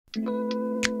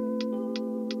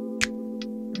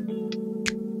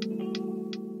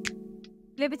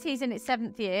Liberty's in its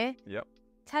 7th year. Yep.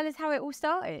 Tell us how it all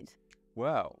started.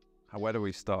 Well, where do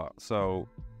we start? So,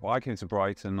 I came to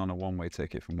Brighton on a one-way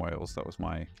ticket from Wales. That was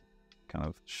my kind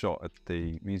of shot at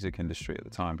the music industry at the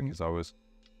time, because I was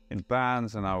in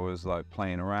bands and I was like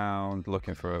playing around,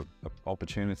 looking for an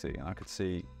opportunity, and I could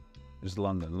see just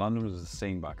London. London was the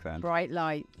scene back then. Bright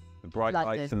light. The bright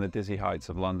lights and the dizzy heights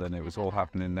of London. It was all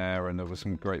happening there, and there were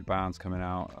some great bands coming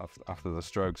out after the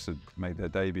Strokes had made their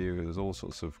debut. There was all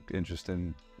sorts of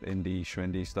interesting indie,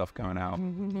 shrindy stuff going out.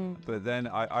 But then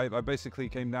I basically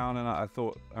came down and I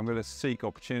thought, I'm going to seek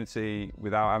opportunity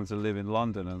without having to live in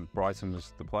London, and Brighton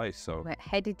was the place. So we're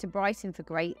headed to Brighton for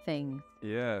great things.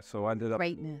 Yeah, so I ended up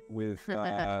with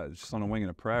just on a wing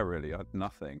and a prayer, really. I had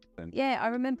nothing. Yeah, I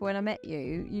remember when I met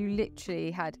you, you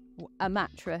literally had a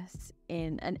mattress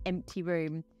in an empty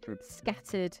room.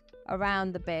 Scattered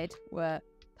around the bed were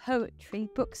poetry,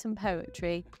 books and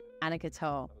poetry, and a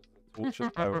guitar. The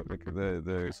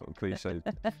sort of cliche.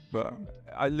 But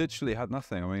I literally had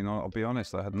nothing. I mean, I'll be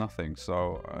honest, I had nothing.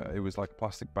 So it was like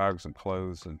plastic bags and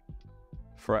clothes, and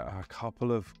for a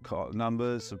couple of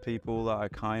numbers of people that I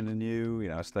kind of knew. You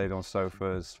know, I stayed on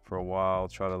sofas for a while,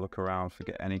 tried to look around,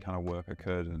 forget any kind of work I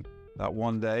could. And that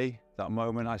one day, that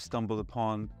moment, I stumbled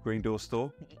upon Green Door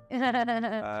Store.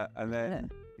 And then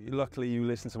luckily you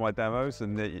listened to my demos,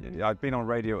 and I'd been on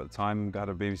radio at the time, had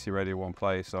a BBC Radio 1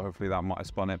 play, so hopefully that might have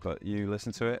spun it, but you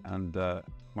listened to it and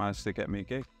managed to get me a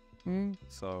gig.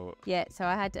 So yeah, so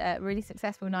I had a really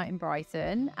successful night in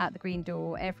Brighton at the Green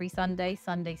Door every Sunday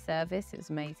service. It was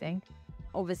amazing.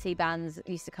 Obviously bands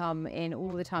used to come in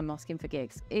all the time asking for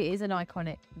gigs. It is an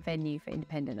iconic venue for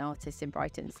independent artists in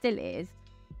Brighton, still is.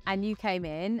 And you came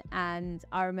in, and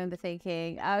I remember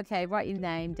thinking, okay, write your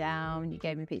name down. You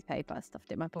gave me a piece of paper, I stuffed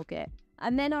it in my pocket.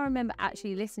 And then I remember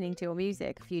actually listening to your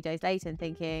music a few days later and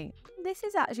thinking, this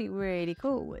is actually really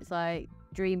cool. It's like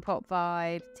dream pop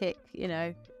vibe, tick, you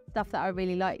know, stuff that I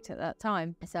really liked at that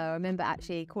time. So I remember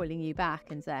actually calling you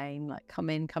back and saying, like, come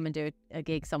and do a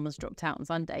gig. Someone's dropped out on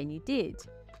Sunday, and you did.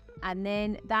 And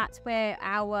then that's where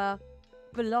our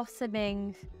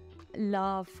blossoming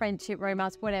love, friendship,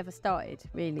 romance, whatever started,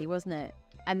 really, wasn't it?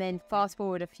 And then fast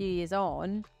forward a few years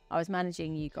on, I was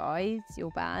managing you guys,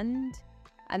 your band,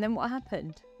 and then what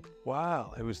happened?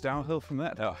 Wow, it was downhill from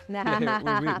there.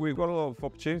 We've got a lot of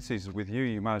opportunities with you.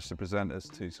 You managed to present us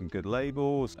to some good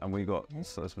labels, and we got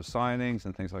some signings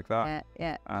and things like that.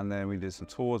 Yeah. And then we did some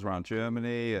tours around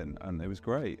Germany, and it was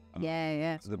great.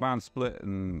 Yeah. The band split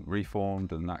and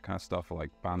reformed and that kind of stuff, like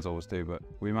bands always do. But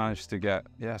we managed to get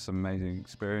some amazing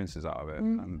experiences out of it.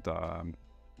 And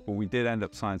but we did end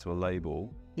up signing to a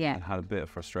label. And had a bit of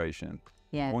frustration.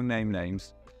 I won't name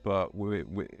names. But it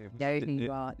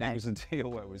was a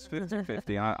deal where it was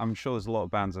 50-50. I'm sure there's a lot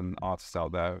of bands and artists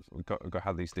out there who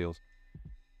had these deals.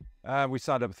 We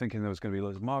started up thinking there was going to be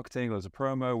loads of marketing, loads of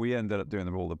promo. We ended up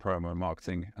doing all the promo and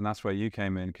marketing, and that's where you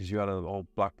came in, because you had a whole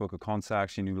black book of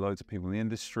contacts. You knew loads of people in the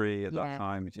industry at that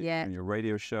time. In your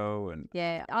radio show, and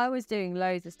I was doing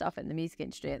loads of stuff in the music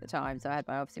industry at the time. So I had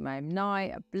obviously my own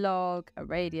night, a blog, a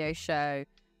radio show,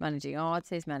 managing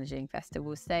artists, managing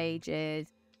festival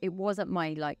stages. It wasn't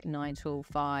my like 9 till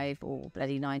 5 or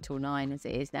bloody 9 till 9 as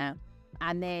it is now.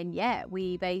 And then,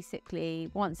 we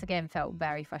basically once again felt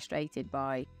very frustrated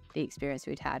by the experience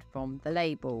we'd had from the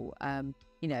label.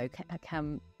 You know,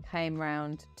 came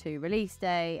round to release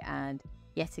day, and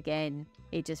yet again,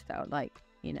 it just felt like,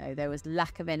 you know, there was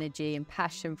lack of energy and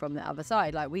passion from the other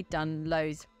side. Like, we'd done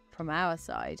loads from our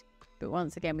side, but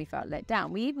once again, we felt let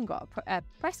down. We even got a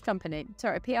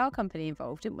PR company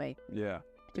involved, didn't we? Yeah.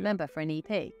 Do you remember, for an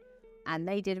EP? And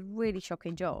they did a really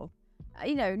shocking job.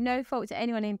 You know, no fault to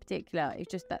anyone in particular. It's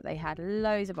just that they had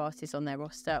loads of artists on their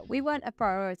roster. We weren't a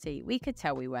priority. We could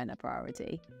tell we weren't a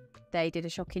priority. They did a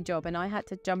shocking job, and I had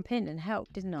to jump in and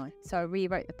help, didn't I? So I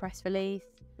rewrote the press release.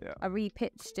 I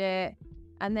repitched it.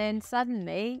 And then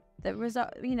suddenly, the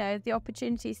result, you know, the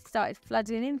opportunities started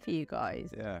flooding in for you guys.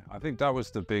 Yeah, I think that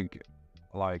was the big,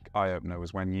 like, eye-opener,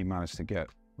 was when you managed to get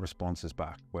responses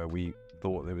back where we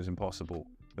thought it was impossible.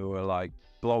 There were like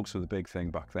blogs were the big thing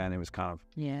back then. It was kind of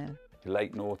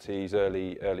late noughties,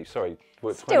 early. Sorry,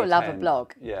 still love a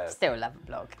blog. Yeah, still love a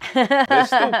blog. They're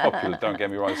still popular. Don't get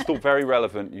me wrong. It's still very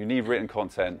relevant. You need written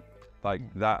content. Like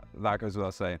that goes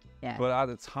without saying. Yeah. But at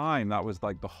the time, that was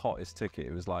like the hottest ticket.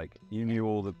 It was like you knew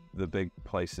all the big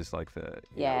places, like the it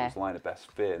was Line of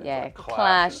Best Fit. Like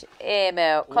Clash,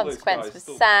 Earmilk, Consequence for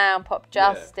Sound, Pop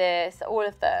Justice, all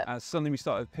of them. And suddenly we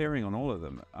started appearing on all of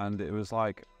them, and it was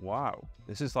like, wow,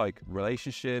 this is like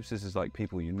relationships. This is like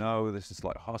people you know. This is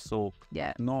like hustle.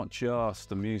 Yeah. Not just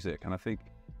the music. And I think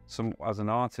as an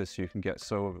artist, you can get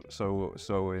so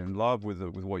in love with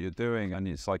what you're doing, and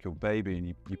it's like your baby, and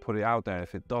you put it out there. And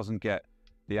if it doesn't get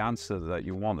the answer that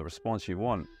you want, the response you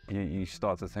want, you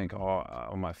start to think, oh,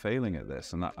 am I failing at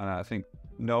this? And I think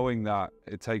knowing that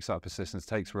it takes that persistence,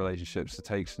 takes relationships, it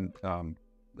takes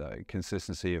the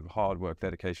consistency of hard work,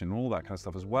 dedication, and all that kind of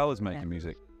stuff, as well as making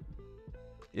music.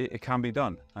 It can be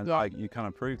done, and you kind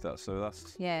of proved that. So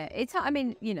that's it's. I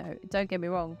mean, you know, don't get me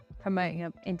wrong. Promoting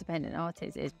an independent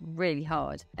artist is really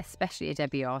hard, especially a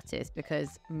debut artist,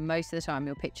 because most of the time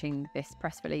you're pitching this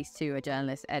press release to a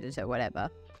journalist, editor, whatever,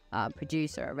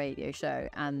 producer, a radio show,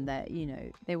 and that, you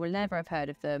know, they will never have heard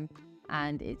of them,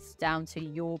 and it's down to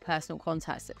your personal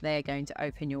contacts that they're going to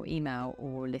open your email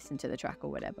or listen to the track or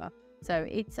whatever. So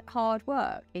it's hard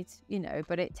work. It's, you know,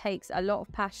 but it takes a lot of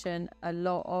passion, a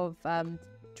lot of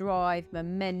drive,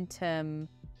 momentum.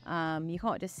 You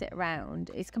can't just sit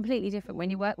around. It's completely different when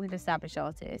you work with established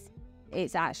artists.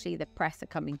 It's actually the press are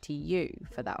coming to you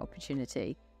for that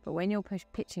opportunity. But when you're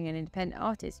pitching an independent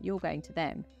artist, you're going to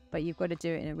them, but you've got to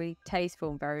do it in a really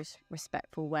tasteful and very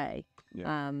respectful way.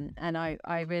 And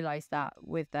I realized that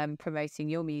with promoting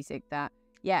your music, that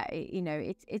you know,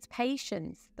 it's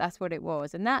patience. That's what it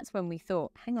was. And that's when we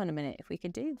thought, hang on a minute, if we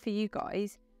can do it for you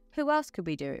guys, who else could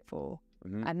we do it for?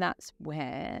 And that's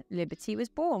where Liberty was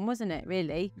born, wasn't it,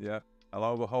 really? Yeah. And lo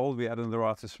and behold, we had another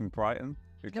artist from Brighton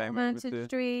who came up with the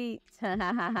street.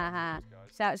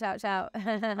 Shout, shout, shout.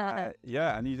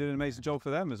 Yeah, and you did an amazing job for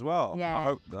them as well. Yeah. I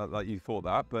hope that you thought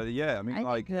that. But yeah, I mean,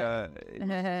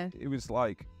 it was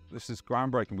like, this is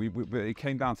groundbreaking. It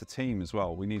came down to team as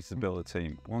well. We needed to build a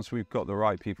team. Once we've got the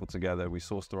right people together, we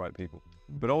sourced the right people.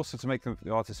 But also to make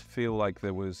the artists feel like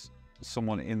there was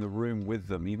someone in the room with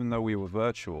them, even though we were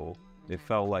virtual. It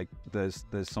felt like there's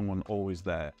someone always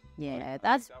there. Yeah,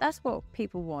 that's what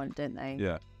people want, don't they?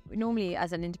 Yeah. Normally,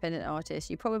 as an independent artist,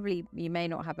 you may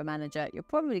not have a manager. You're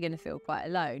probably going to feel quite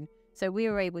alone. So we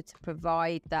were able to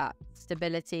provide that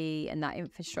stability and that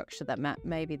infrastructure that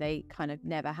maybe they kind of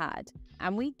never had.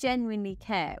 And we genuinely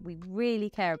care. We really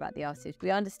care about the artists.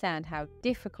 We understand how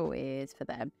difficult it is for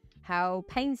them, how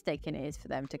painstaking it is for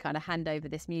them to kind of hand over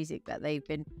this music that they've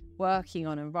been working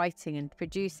on and writing and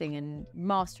producing and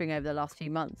mastering over the last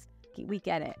few months. We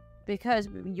get it, because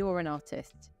you're an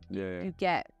artist. Yeah. You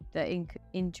get the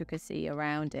intricacy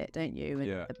around it, don't you?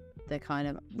 And the kind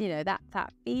of, you know,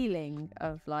 that feeling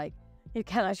of like,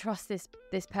 can I trust this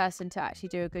person to actually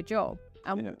do a good job?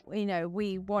 And you know,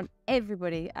 we want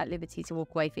everybody at Liberty to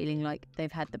walk away feeling like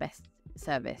they've had the best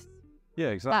service. Yeah,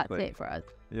 exactly. That's it for us.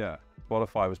 Yeah.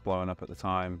 Spotify was blowing up at the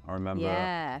time, I remember.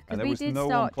 Yeah, because we did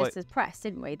start just as press,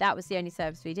 didn't we? That was the only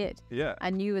service we did. Yeah.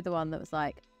 And you were the one that was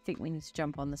like, I think we need to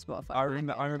jump on the Spotify. I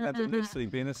remember literally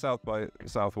being in South by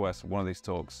Southwest, one of these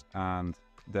talks, and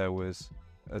there was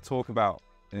a talk about,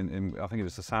 in I think it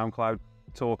was the SoundCloud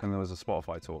talk, and there was a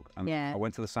Spotify talk. And I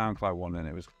went to the SoundCloud one, and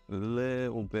it was a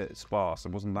little bit sparse.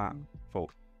 It wasn't that full.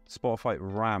 Spotify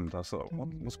rammed. I thought,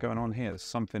 what's going on here? There's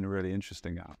something really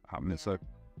interesting happening. So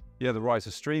yeah, the rise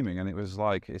of streaming, and it was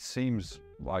like, it seems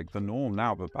like the norm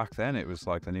now, but back then it was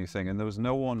like the new thing, and there was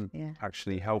no one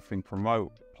actually helping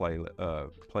promote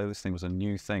playlisting was a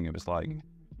new thing. It was like, you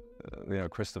know,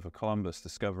 Christopher Columbus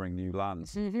discovering new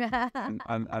lands,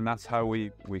 and that's how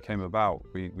we came about.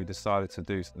 We decided to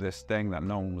do this thing that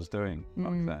no one was doing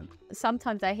back then.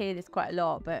 Sometimes I hear this quite a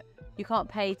lot, but you can't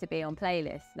pay to be on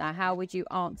playlists. Now, how would you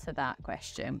answer that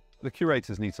question? The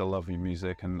curators need to love your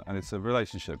music, and it's a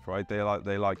relationship, right? They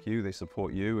like you, they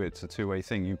support you. It's a two-way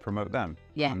thing. You promote them.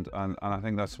 Yeah. And I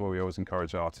think that's what we always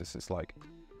encourage artists. It's like,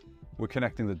 we're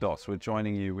connecting the dots. We're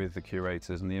joining you with the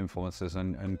curators and the influencers,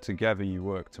 and together you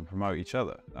work to promote each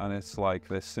other. And it's like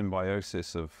this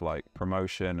symbiosis of like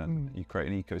promotion, and you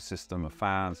create an ecosystem of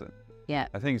fans. And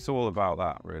I think it's all about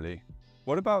that, really.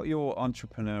 What about your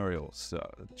entrepreneurial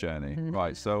journey?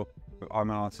 Right. So I'm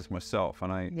an artist myself,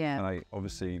 and I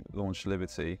obviously launched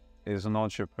Liberty. It is an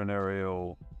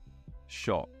entrepreneurial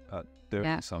shot at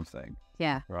doing something.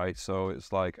 Yeah. Right. So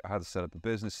it's like I had to set up a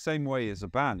business. Same way as a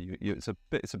band. It's a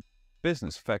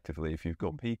business effectively. If you've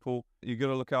got people, you got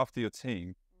to look after your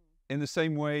team. In the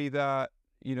same way that,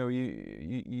 you know,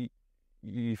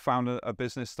 you found a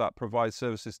business that provides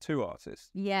services to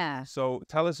artists. Yeah. So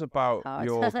tell us about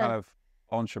your kind of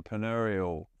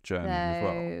entrepreneurial journey as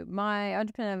well. My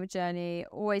entrepreneurial journey,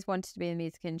 always wanted to be in the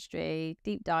music industry,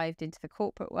 deep dived into the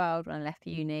corporate world when I left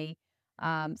uni,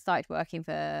 started working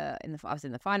I was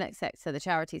in the finance sector, the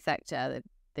charity sector,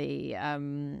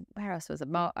 where else was it?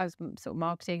 I was sort of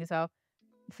marketing as well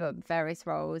for various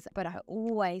roles, but I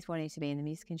always wanted to be in the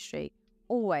music industry,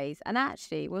 always. And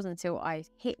actually it wasn't until I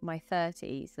hit my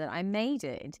 30s that I made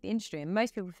it into the industry. And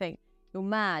most people think, you're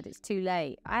mad, it's too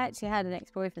late. I actually had an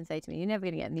ex-boyfriend say to me, you're never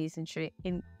going to get in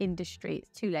the industry, it's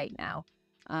too late now.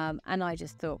 And I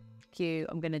just thought,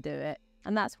 I'm going to do it.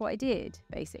 And that's what I did,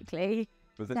 basically.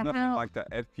 But there's nothing like that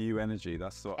F you energy.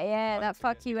 That's what. Yeah, that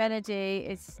fuck you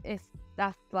energy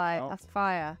that's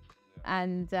fire.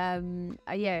 And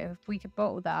if we could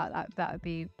bottle that would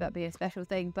be a special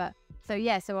thing. But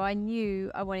so I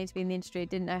knew I wanted to be in the industry. I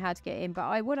didn't know how to get in,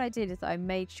 but what I did is I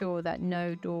made sure that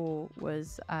no door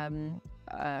was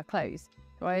closed.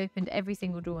 So I opened every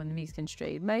single door in the music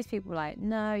industry. Most people were like,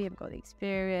 no, you haven't got the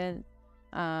experience.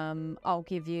 I'll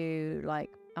give you like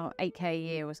 8K a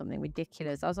year or something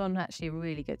ridiculous. I was on actually a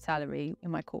really good salary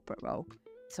in my corporate role.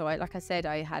 So like I said,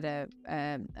 I had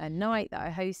a night that I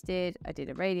hosted. I did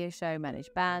a radio show,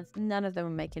 managed bands. None of them were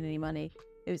making any money.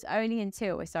 It was only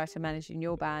until I started managing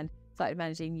your band, started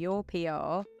managing your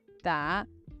PR, that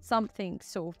something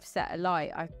sort of set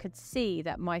alight. I could see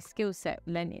that my skill set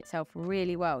lent itself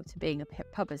really well to being a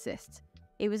publicist.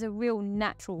 It was a real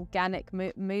natural, organic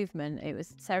movement. It was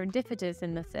serendipitous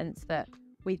in the sense that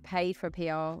we paid for a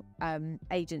PR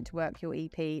agent to work your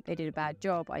EP. They did a bad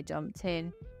job. I jumped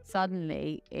in.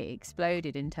 Suddenly, it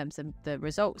exploded in terms of the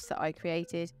results that I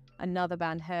created. Another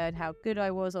band heard how good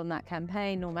I was on that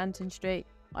campaign, Normanton Street.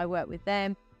 I worked with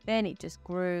them. Then it just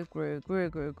grew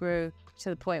to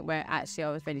the point where actually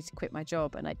I was ready to quit my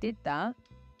job. And I did that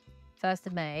 1st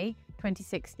of May,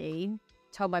 2016.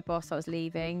 Told my boss I was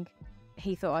leaving.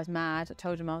 He thought I was mad. I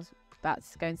told him I was about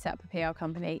to go and set up a PR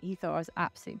company. He thought I was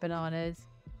absolute bananas.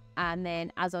 And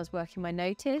then as I was working my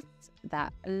notice,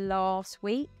 that last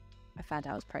week, I found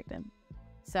out I was pregnant.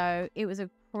 So it was a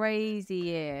crazy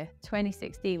year.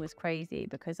 2016 was crazy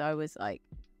because I was like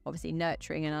obviously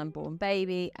nurturing an unborn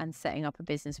baby and setting up a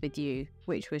business with you,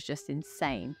 which was just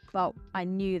insane. But I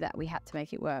knew that we had to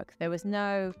make it work. There was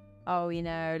no,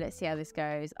 let's see how this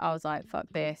goes. I was like, fuck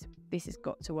this. This has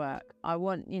got to work. I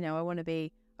want to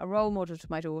be a role model to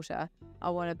my daughter. I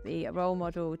want to be a role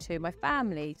model to my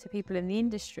family, to people in the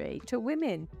industry, to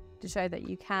women, to show that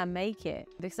you can make it.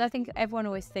 Because I think everyone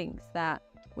always thinks that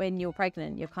when you're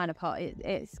pregnant, you're kind of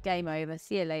it's game over.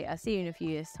 See you later. See you in a few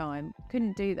years' time.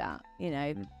 Couldn't do that,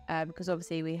 because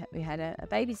obviously we had a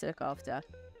baby to look after.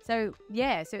 So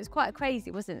yeah, so it was quite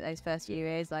crazy, wasn't it? Those first few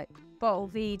years, like bottle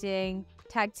feeding,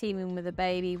 tag teaming with a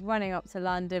baby, running up to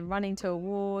London, running to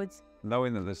awards.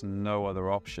 Knowing that there's no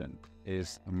other option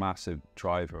is a massive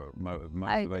driver,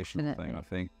 motivational thing. I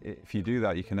think if you do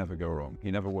that, you can never go wrong.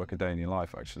 You never work a day in your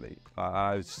life, actually.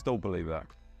 I still believe that.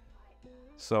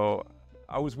 So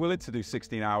I was willing to do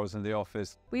 16 hours in the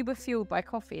office. We were fueled by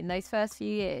coffee. In those first few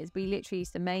years, we literally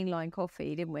used to mainline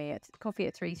coffee, didn't we? Coffee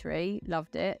at 3-3,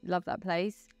 loved it, loved that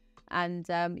place. And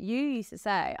you used to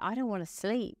say, I don't want to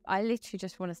sleep. I literally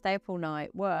just want to stay up all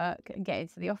night, work, and get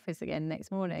into the office again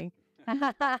next morning.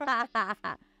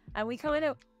 And we kind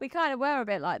of were a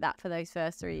bit like that for those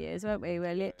first 3 years, weren't we?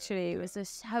 Where literally it was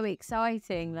just so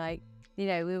exciting. Like, we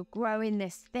were growing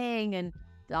this thing and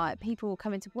like people were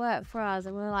coming to work for us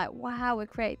and we were like, wow, we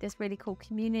created this really cool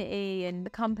community, and the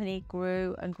company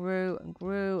grew and grew and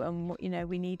grew. And,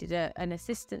 we needed an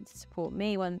assistant to support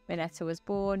me when Etta was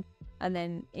born. And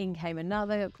then in came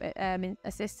another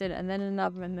assistant and then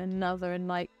another and then another. And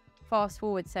like fast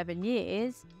forward 7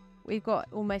 years, we've got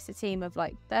almost a team of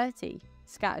like 30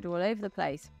 scattered all over the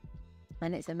place.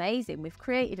 And it's amazing. We've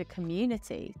created a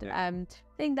community. I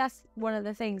think that's one of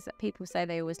the things that people say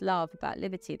they always love about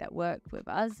Liberty that work with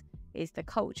us is the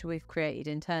culture we've created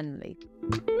internally.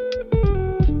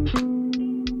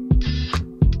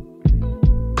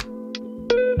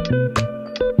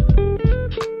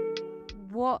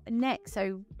 What next?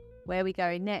 So where are we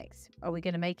going next? Are we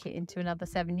going to make it into another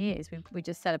 7 years? We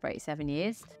just celebrated 7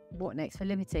 years. What next for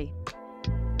Liberty?